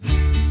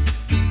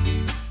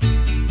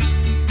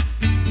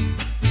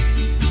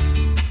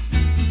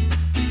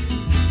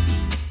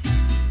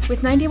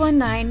With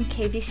 91.9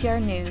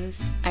 KVCR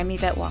News, I'm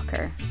Yvette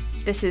Walker.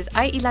 This is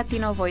IE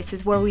Latino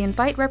Voices, where we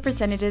invite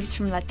representatives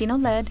from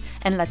Latino-led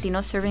and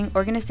Latino-serving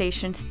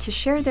organizations to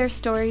share their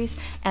stories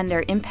and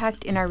their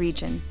impact in our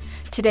region.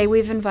 Today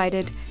we've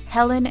invited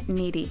Helen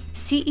Neri,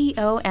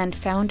 CEO and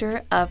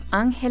founder of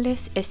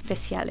Angeles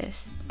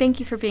Especiales. Thank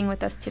you for being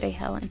with us today,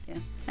 Helen. Yeah,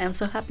 I'm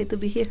so happy to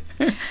be here.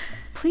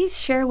 Please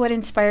share what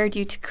inspired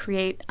you to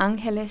create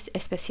Angeles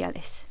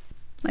Especiales.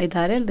 My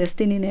daughter,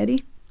 Destiny Neri,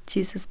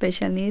 she's a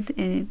special need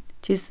and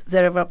she's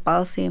cerebral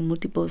palsy and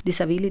multiple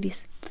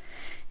disabilities.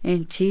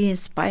 And she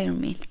inspired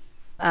me.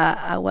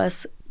 I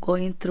was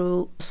going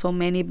through so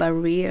many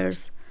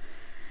barriers,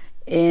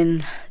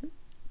 and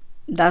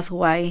that's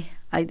why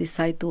I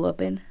decided to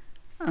open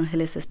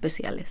Angeles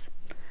Especiales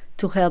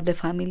to help the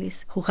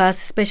families who has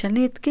special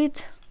needs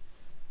kids.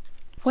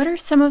 What are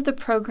some of the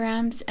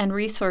programs and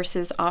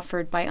resources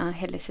offered by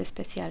Angeles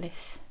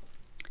Especiales?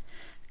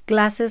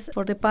 Classes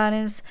for the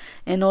parents,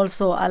 and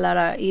also a lot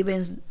of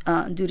events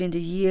during the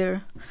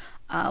year.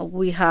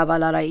 We have a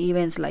lot of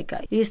events like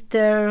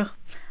Easter,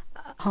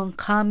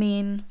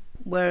 homecoming,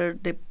 where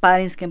the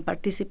parents can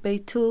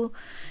participate too.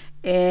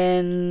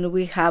 And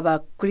we have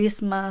a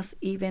Christmas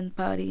event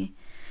party.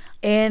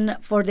 And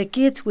for the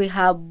kids, we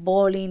have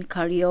bowling,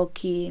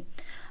 karaoke.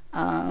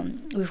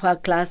 We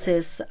have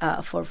classes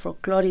for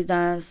folkloric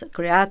dance,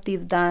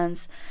 creative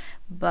dance.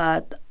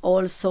 But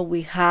also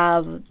we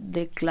have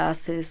the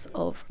classes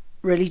of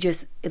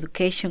religious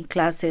education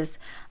classes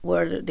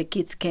where the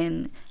kids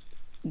can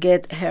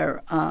get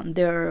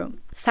their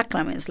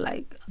sacraments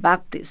like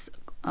baptism,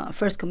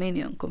 first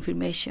communion,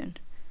 confirmation.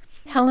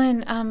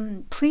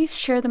 Helen, please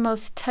share the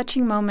most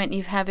touching moment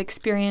you have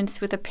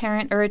experienced with a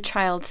parent or a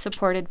child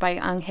supported by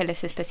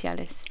Angeles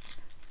Especiales.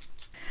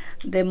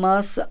 The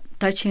most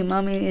touching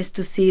moment is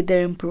to see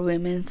their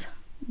improvements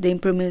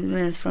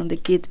from the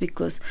kids,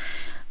 because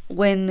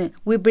when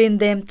we bring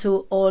them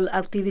to all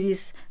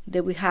activities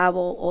that we have,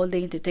 all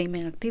the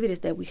entertainment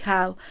activities that we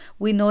have,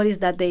 we notice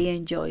that they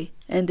enjoy.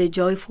 And the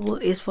joyful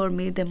is for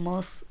me the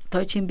most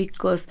touching,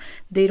 because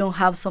they don't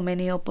have so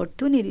many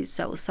opportunities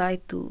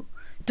outside to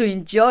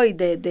enjoy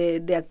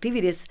the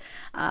activities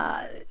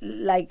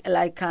like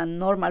a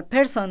normal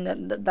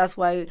person. That's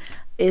why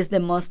it's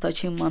the most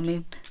touching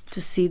moment to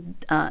see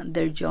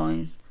their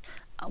joy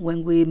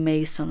when we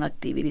make some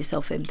activities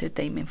of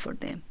entertainment for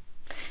them.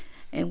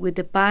 And with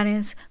the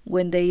parents,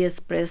 when they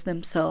express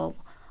themselves,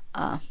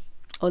 all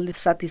the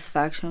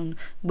satisfaction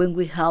when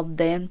we help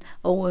them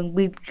or when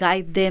we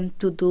guide them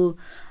to do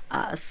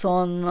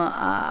some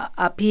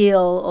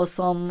appeal or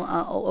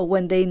or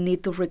when they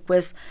need to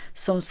request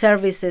some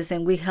services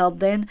and we help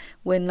them.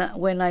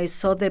 When I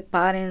saw the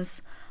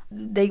parents,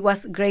 they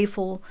was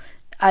grateful.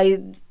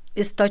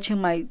 It's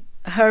touching my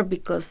heart,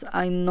 because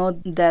I know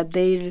that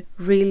they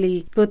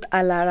really put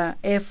a lot of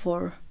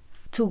effort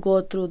to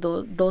go through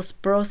those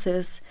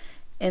process.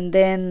 And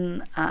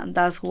then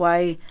that's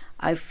why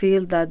I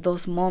feel that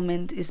those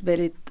moments is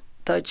very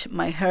touch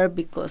my heart,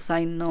 because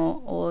I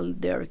know all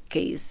their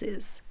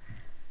cases.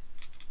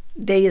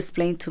 They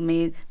explain to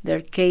me their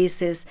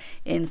cases,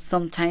 and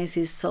sometimes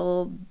it's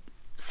so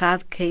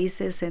sad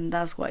cases, and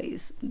that's why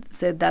it's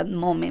said that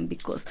moment,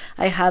 because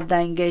I have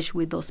that engaged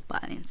with those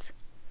parents.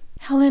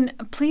 Helen,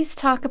 please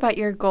talk about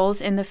your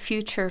goals in the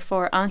future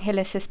for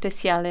Angeles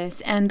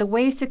Especiales and the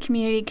ways the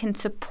community can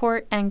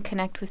support and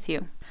connect with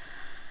you.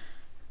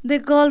 The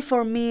goal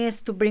for me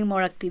is to bring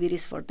more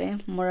activities for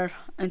them, more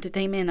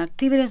entertainment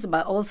activities,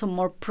 but also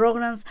more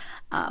programs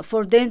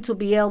for them to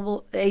be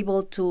able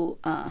to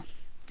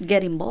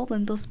get involved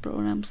in those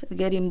programs,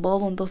 get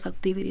involved in those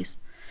activities,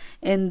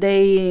 and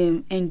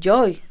they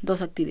enjoy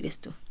those activities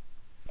too.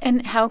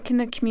 And how can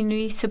the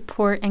community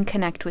support and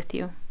connect with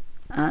you?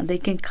 They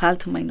can call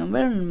to my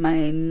number.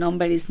 My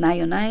number is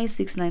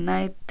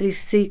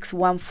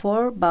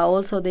 909-699-3614, but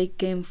also they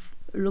can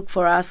look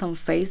for us on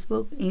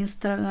Facebook,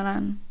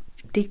 Instagram,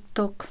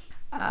 TikTok,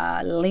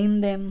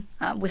 LinkedIn.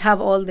 We have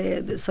all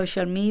the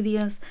social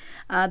medias.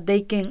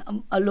 They can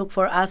look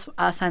for us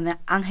as an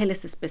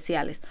Angeles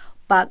Especiales,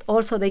 but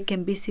also they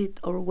can visit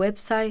our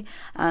website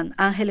and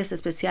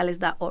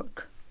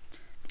angelesespeciales.org,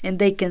 and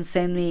they can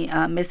send me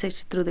a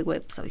message through the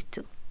website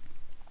too.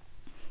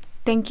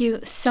 Thank you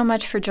so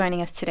much for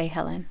joining us today,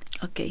 Helen.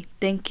 Okay,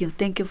 thank you.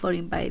 Thank you for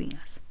inviting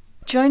us.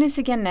 Join us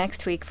again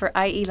next week for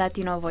IE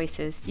Latino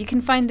Voices. You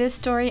can find this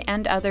story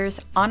and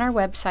others on our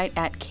website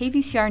at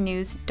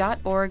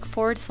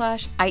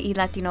kvcrnews.org/IE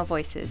Latino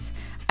Voices.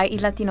 IE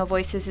Latino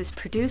Voices is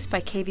produced by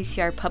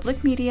KVCR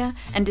Public Media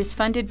and is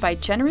funded by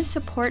generous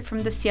support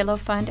from the Cielo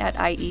Fund at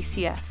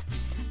IECF.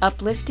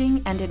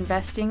 Uplifting and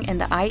investing in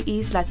the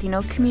IE's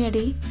Latino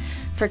community.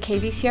 For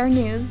KVCR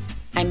News,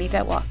 I'm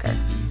Yvette Walker.